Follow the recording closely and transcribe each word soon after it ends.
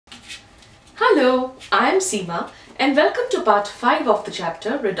Hello, I am Seema and welcome to part 5 of the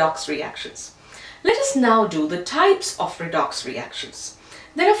chapter Redox Reactions. Let us now do the types of redox reactions.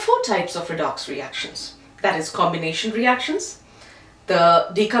 There are 4 types of redox reactions. That is combination reactions, the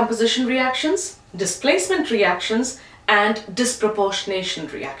decomposition reactions, displacement reactions and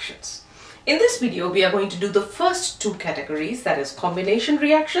disproportionation reactions. In this video we are going to do the first 2 categories, that is combination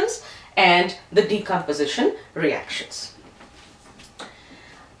reactions and the decomposition reactions.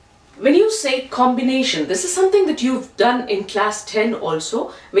 When you say combination, this is something that you've done in class 10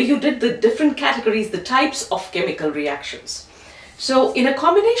 also, where you did the different categories, the types of chemical reactions. So in a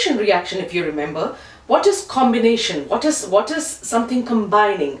combination reaction, if you remember, what is combination? What is something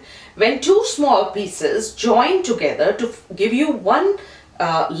combining? When 2 small pieces join together to give you one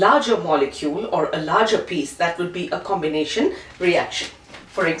larger molecule or a larger piece, that would be a combination reaction.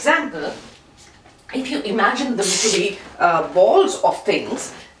 For example, if you imagine them to be balls of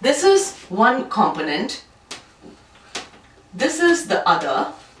things, this is one component, this is the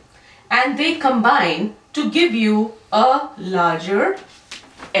other, and they combine to give you a larger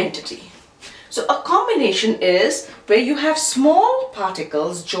entity. So a combination is where you have small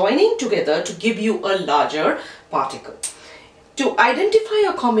particles joining together to give you a larger particle. To identify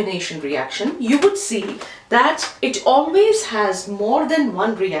a combination reaction, you would see that it always has more than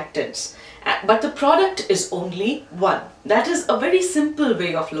one reactants, but the product is only one. That is a very simple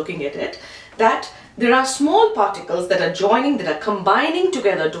way of looking at it, that there are small particles that are joining, that are combining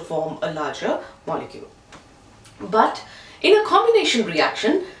together to form a larger molecule. But in a combination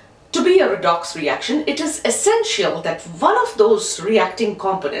reaction, to be a redox reaction, it is essential that one of those reacting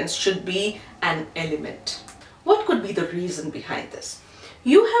components should be an element. What could be the reason behind this?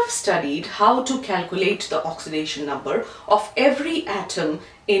 You have studied how to calculate the oxidation number of every atom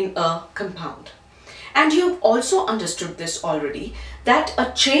in a compound. And you've also understood this already, that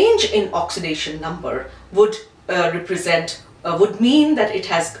a change in oxidation number would mean that it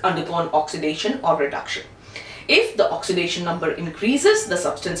has undergone oxidation or reduction. If the oxidation number increases, the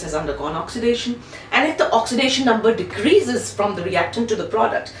substance has undergone oxidation, and if the oxidation number decreases from the reactant to the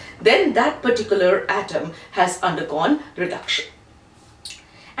product, then that particular atom has undergone reduction.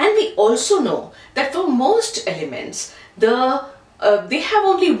 And we also know that for most elements, they have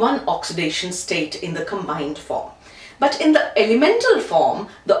only one oxidation state in the combined form. But in the elemental form,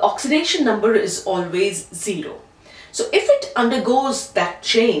 the oxidation number is always 0. So if it undergoes that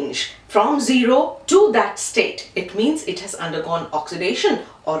change from 0 to that state, it means it has undergone oxidation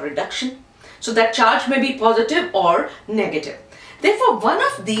or reduction. So that charge may be positive or negative. Therefore, one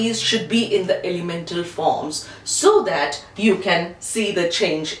of these should be in the elemental forms so that you can see the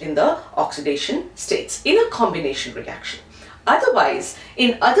change in the oxidation states in a combination reaction. Otherwise,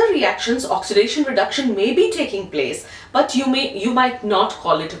 in other reactions, oxidation reduction may be taking place, but you might not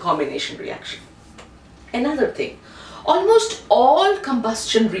call it a combination reaction. Another thing, almost all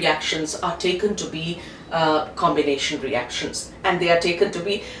combustion reactions are taken to be combination reactions, and they are taken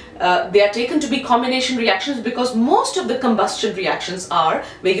to be combination reactions because most of the combustion reactions are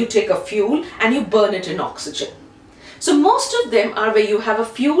where you take a fuel and you burn it in oxygen. So most of them are where you have a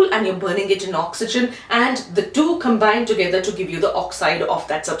fuel and you're burning it in oxygen, and the two combine together to give you the oxide of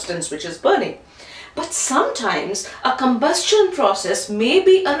that substance which is burning. But sometimes a combustion process may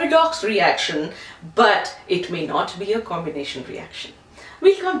be a redox reaction, but it may not be a combination reaction.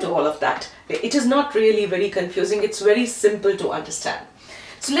 We'll come to all of that. It is not really very confusing, it's very simple to understand.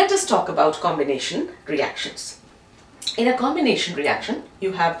 So let us talk about combination reactions. In a combination reaction,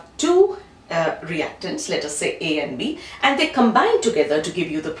 you have 2 reactants, let us say A and B, and they combine together to give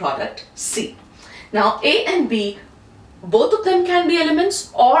you the product C. Now A and B, both of them can be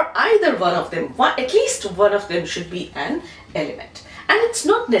elements, or either one of them, at least one of them should be an element. And it's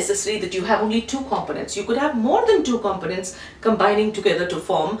not necessary that you have only 2 components. You could have more than 2 components combining together to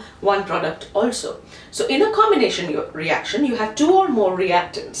form one product also. So in a combination reaction, you have 2 or more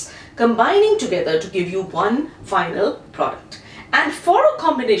reactants combining together to give you one final product. And for a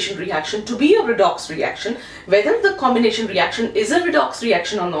combination reaction to be a redox reaction, whether the combination reaction is a redox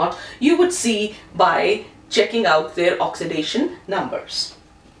reaction or not, you would see by checking out their oxidation numbers.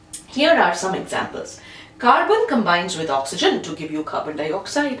 Here are some examples. Carbon combines with oxygen to give you carbon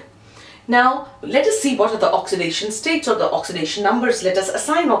dioxide. Now let us see what are the oxidation states or the oxidation numbers. Let us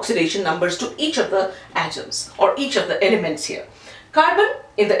assign oxidation numbers to each of the atoms or each of the elements here. Carbon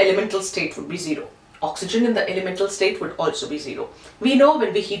in the elemental state would be 0. Oxygen in the elemental state would also be 0. We know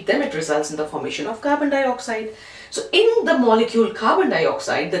when we heat them, it results in the formation of carbon dioxide. So in the molecule carbon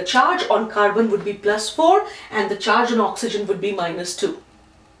dioxide, the charge on carbon would be +4 and the charge on oxygen would be -2.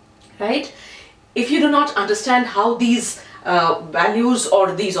 Right? If you do not understand how these values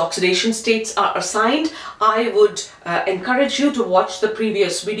or these oxidation states are assigned, I would encourage you to watch the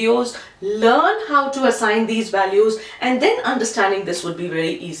previous videos, learn how to assign these values, and then understanding this would be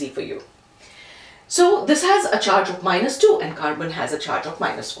very easy for you. So this has a charge of -2 and carbon has a charge of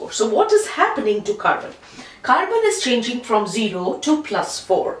 -4. So what is happening to carbon? Carbon is changing from 0 to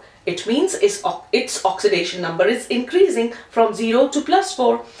 +4. It means its oxidation number is increasing from 0 to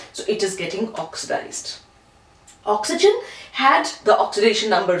 +4. So it is getting oxidized. Oxygen had the oxidation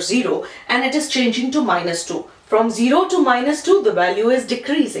number 0 and it is changing to -2. From 0 to -2, the value is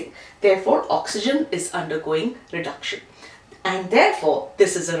decreasing. Therefore, oxygen is undergoing reduction. And therefore,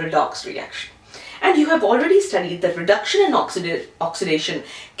 this is a redox reaction. And you have already studied that reduction and oxidation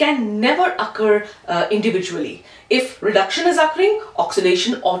can never occur individually. If reduction is occurring,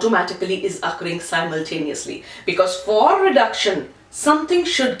 oxidation automatically is occurring simultaneously. Because for reduction, something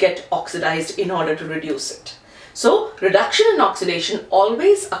should get oxidized in order to reduce it. So reduction and oxidation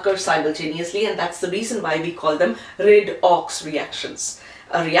always occur simultaneously, and that's the reason why we call them redox reactions.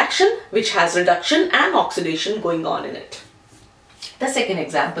 A reaction which has reduction and oxidation going on in it. The second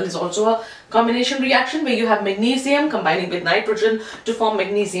example is also a combination reaction where you have magnesium combining with nitrogen to form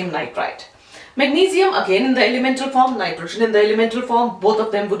magnesium nitride. Magnesium again in the elemental form, nitrogen in the elemental form, both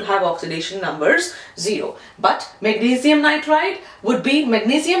of them would have oxidation numbers 0. But magnesium nitride would be,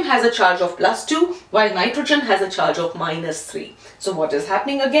 magnesium has a charge of +2 while nitrogen has a charge of -3. So what is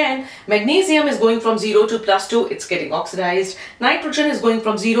happening again? Magnesium is going from 0 to +2, it's getting oxidized. Nitrogen is going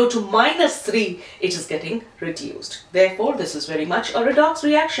from 0 to -3, it is getting reduced. Therefore, this is very much a redox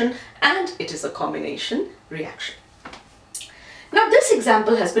reaction and it is a combination reaction. Now this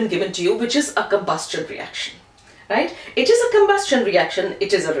example has been given to you, which is a combustion reaction, right? It is a combustion reaction,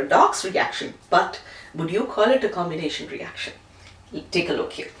 it is a redox reaction, but would you call it a combination reaction? Take a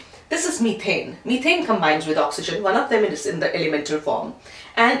look here. This is methane. Methane combines with oxygen, one of them is in the elemental form,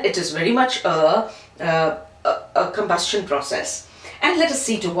 and it is very much a combustion process. And let us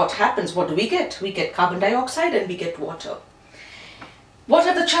see to what happens. What do we get? We get carbon dioxide and we get water. What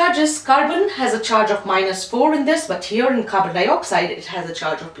are the charges? Carbon has a charge of -4 in this, but here in carbon dioxide it has a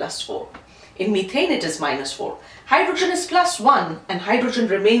charge of +4. In methane it is -4. Hydrogen is +1 and hydrogen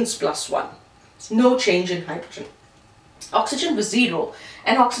remains +1. No change in hydrogen. Oxygen was 0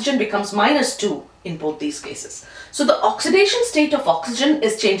 and oxygen becomes -2 in both these cases. So the oxidation state of oxygen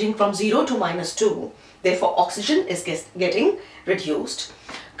is changing from 0 to -2. Therefore oxygen is getting reduced.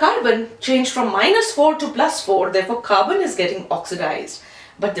 Carbon changed from -4 to +4, therefore carbon is getting oxidized,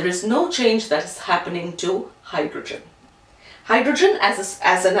 but there is no change that is happening to hydrogen. Hydrogen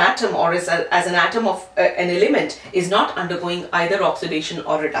as an atom or as an atom of an element is not undergoing either oxidation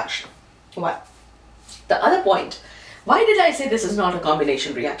or reduction. Why? The other point, why did I say this is not a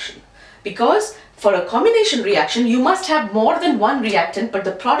combination reaction? Because for a combination reaction, you must have more than one reactant, but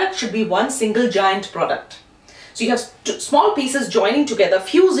the product should be one single giant product. So you have small pieces joining together,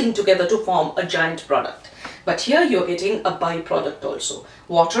 fusing together to form a giant product. But here you're getting a byproduct also.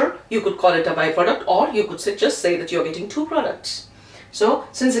 Water, you could call it a byproduct, or you could just say that you're getting two products. So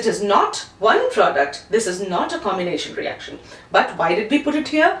since it is not one product, this is not a combination reaction. But why did we put it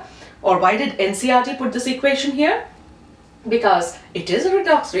here? Or why did NCERT put this equation here? Because it is a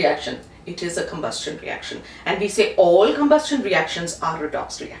redox reaction. It is a combustion reaction. And we say all combustion reactions are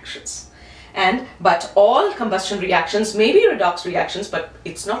redox reactions. But all combustion reactions may be redox reactions, but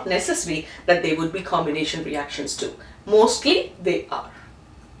it's not necessary that they would be combination reactions too. Mostly they are,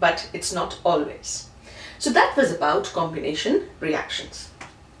 but it's not always. So that was about combination reactions.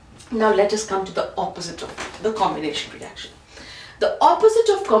 Now let us come to the opposite of the combination reaction. The opposite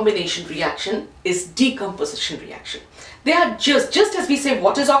of combination reaction is decomposition reaction. They are just as we say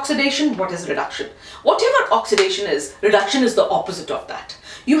what is oxidation, what is reduction. Whatever oxidation is, reduction is the opposite of that.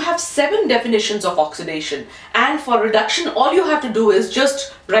 You have 7 definitions of oxidation, and for reduction all you have to do is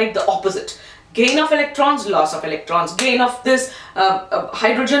just write the opposite. Gain of electrons, loss of electrons, gain of this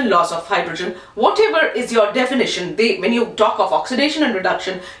hydrogen, loss of hydrogen. Whatever is your definition, when you talk of oxidation and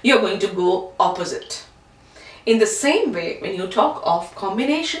reduction, you're going to go opposite. In the same way, when you talk of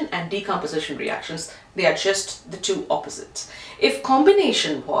combination and decomposition reactions, they are just the two opposites. If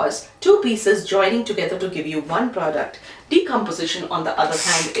combination was two pieces joining together to give you one product, decomposition on the other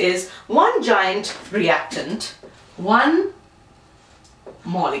hand is one giant reactant, one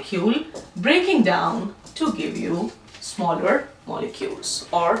molecule breaking down to give you smaller molecules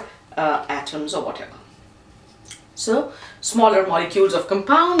or atoms or whatever. So smaller molecules of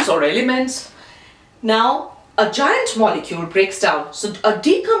compounds or elements. Now a giant molecule breaks down. So a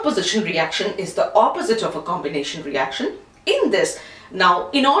decomposition reaction is the opposite of a combination reaction. In this, Now,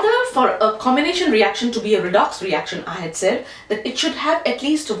 in order for a combination reaction to be a redox reaction, I had said that it should have at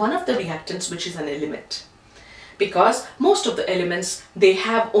least one of the reactants which is an element. Because most of the elements, they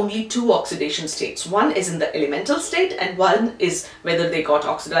have only two oxidation states. One is in the elemental state and one is whether they got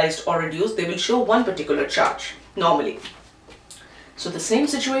oxidized or reduced. They will show one particular charge normally. So the same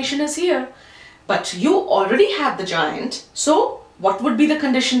situation is here. But you already have the giant. So what would be the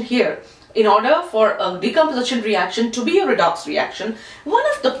condition here? In order for a decomposition reaction to be a redox reaction, one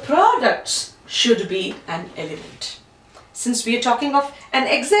of the products should be an element. Since we are talking of an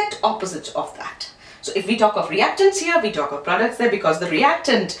exact opposite of that. So if we talk of reactants here, we talk of products there, because the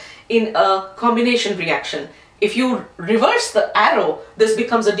reactant in a combination reaction, if you reverse the arrow, this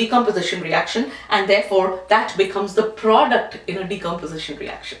becomes a decomposition reaction, and therefore that becomes the product in a decomposition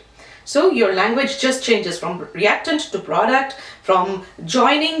reaction. So your language just changes from reactant to product, from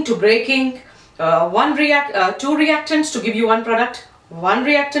joining to breaking, two reactants to give you one product, one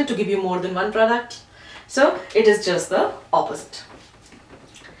reactant to give you more than one product. So it is just the opposite.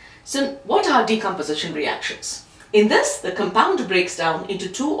 So what are decomposition reactions? In this, the compound breaks down into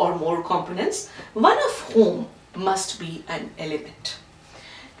two or more components, one of whom must be an element.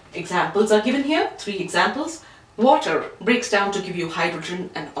 Examples are given here, 3 examples. Water breaks down to give you hydrogen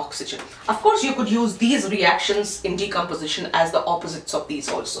and oxygen. Of course, you could use these reactions in decomposition as the opposites of these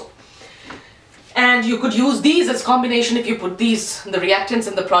also. And you could use these as combination if you put these, the reactants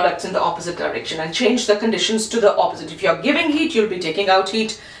and the products, in the opposite direction and change the conditions to the opposite. If you're giving heat, you'll be taking out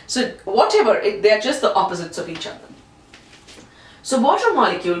heat. So whatever, they're just the opposites of each other. So water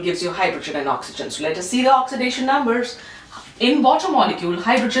molecule gives you hydrogen and oxygen. So let us see the oxidation numbers. In water molecule,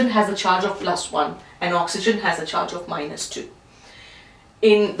 hydrogen has a charge of +1 and oxygen has a charge of -2.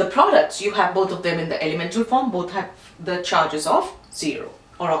 In the products, you have both of them in the elemental form. Both have the charges of 0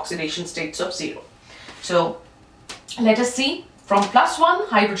 or oxidation states of 0. So let us see, from +1,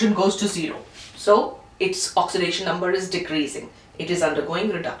 hydrogen goes to 0. So its oxidation number is decreasing. It is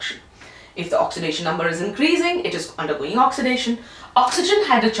undergoing reduction. If the oxidation number is increasing, it is undergoing oxidation. Oxygen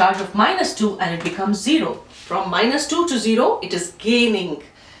had a charge of -2 and it becomes 0. From -2 to 0, it is gaining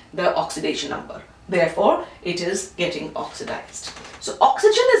the oxidation number. Therefore, it is getting oxidized. So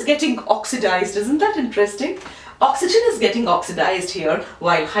oxygen is getting oxidized. Isn't that interesting? Oxygen is getting oxidized here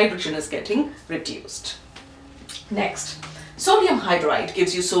while hydrogen is getting reduced. Next, sodium hydride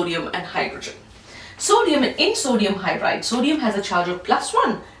gives you sodium and hydrogen. In sodium hydride, sodium has a charge of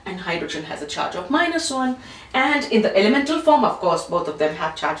 +1 and hydrogen has a charge of -1. And in the elemental form, of course, both of them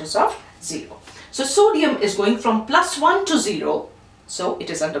have charges of 0. So sodium is going from +1 to 0, so it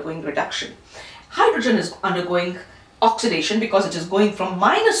is undergoing reduction. Hydrogen is undergoing oxidation because it is going from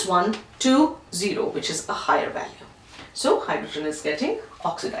 -1 to 0, which is a higher value. So hydrogen is getting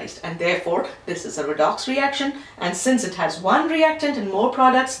oxidized, and therefore this is a redox reaction, and since it has one reactant and more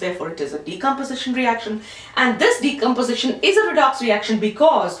products, therefore it is a decomposition reaction. And this decomposition is a redox reaction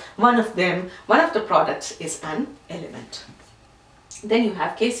because one of the products is an element. Then you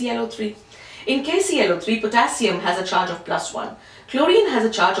have KClO3. In KClO3, potassium has a charge of +1, chlorine has a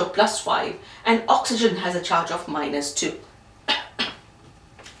charge of +5, and oxygen has a charge of -2.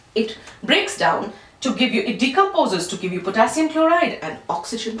 It breaks down to give you, it decomposes to give you potassium chloride and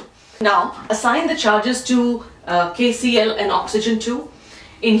oxygen. Now, assign the charges to KCl and oxygen too.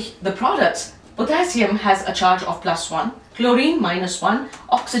 In the products, potassium has a charge of +1, chlorine -1,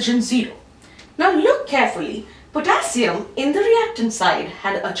 oxygen 0. Now look carefully. Potassium in the reactant side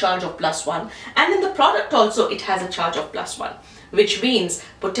had a charge of +1, and in the product also it has a charge of +1, which means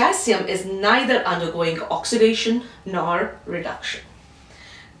potassium is neither undergoing oxidation nor reduction.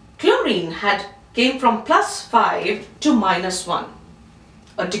 Chlorine came from +5 to -1,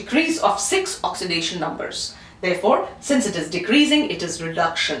 a decrease of 6 oxidation numbers. Therefore, since it is decreasing, it is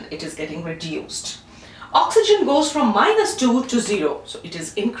reduction, it is getting reduced. Oxygen goes from -2 to 0, so it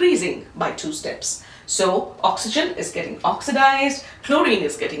is increasing by 2 steps. So oxygen is getting oxidized, chlorine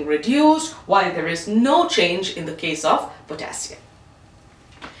is getting reduced, while there is no change in the case of potassium.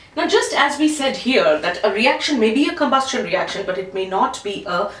 Now, just as we said here that a reaction may be a combustion reaction, but it may not be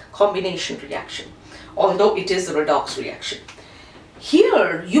a combination reaction, although it is a redox reaction.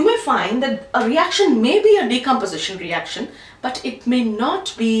 Here, you may find that a reaction may be a decomposition reaction, but it may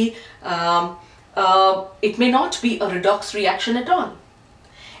not be a redox reaction at all.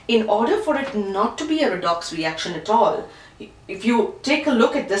 In order for it not to be a redox reaction at all, if you take a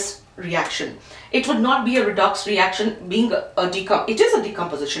look at this reaction, it would not be a redox reaction being it is a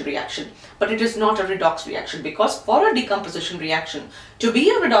decomposition reaction, but it is not a redox reaction, because for a decomposition reaction to be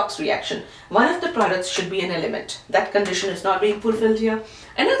a redox reaction, one of the products should be an element. That condition is not being fulfilled here.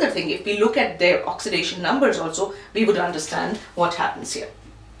 Another thing, if we look at their oxidation numbers also, we would understand what happens here.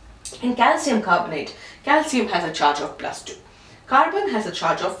 In calcium carbonate, calcium has a charge of +2, carbon has a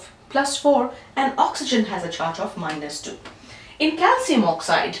charge of +4, and oxygen has a charge of -2. In calcium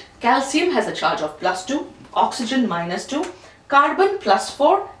oxide, calcium has a charge of +2, oxygen -2, carbon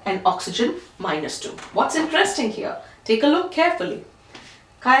 +4, and oxygen -2. What's interesting here? Take a look carefully.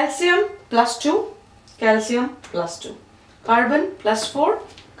 Calcium +2, calcium +2. Carbon +4,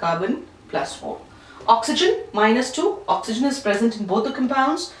 carbon +4. Oxygen -2, oxygen is present in both the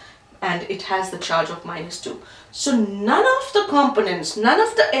compounds, and it has the charge of -2. So none of the components, none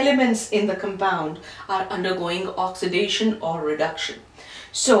of the elements in the compound are undergoing oxidation or reduction.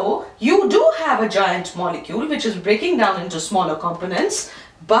 So you do have a giant molecule which is breaking down into smaller components,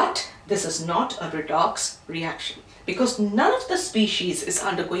 but this is not a redox reaction because none of the species is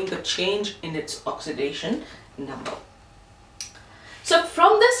undergoing a change in its oxidation number. So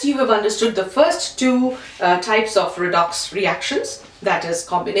from this you have understood the first two types of redox reactions, that is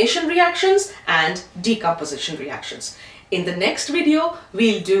combination reactions and decomposition reactions. In the next video,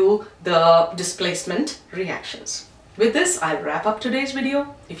 we'll do the displacement reactions. With this, I'll wrap up today's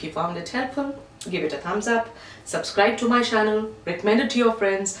video. If you found it helpful, give it a thumbs up, subscribe to my channel, recommend it to your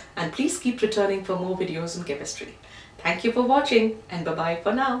friends, and please keep returning for more videos in chemistry. Thank you for watching, and bye-bye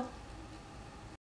for now.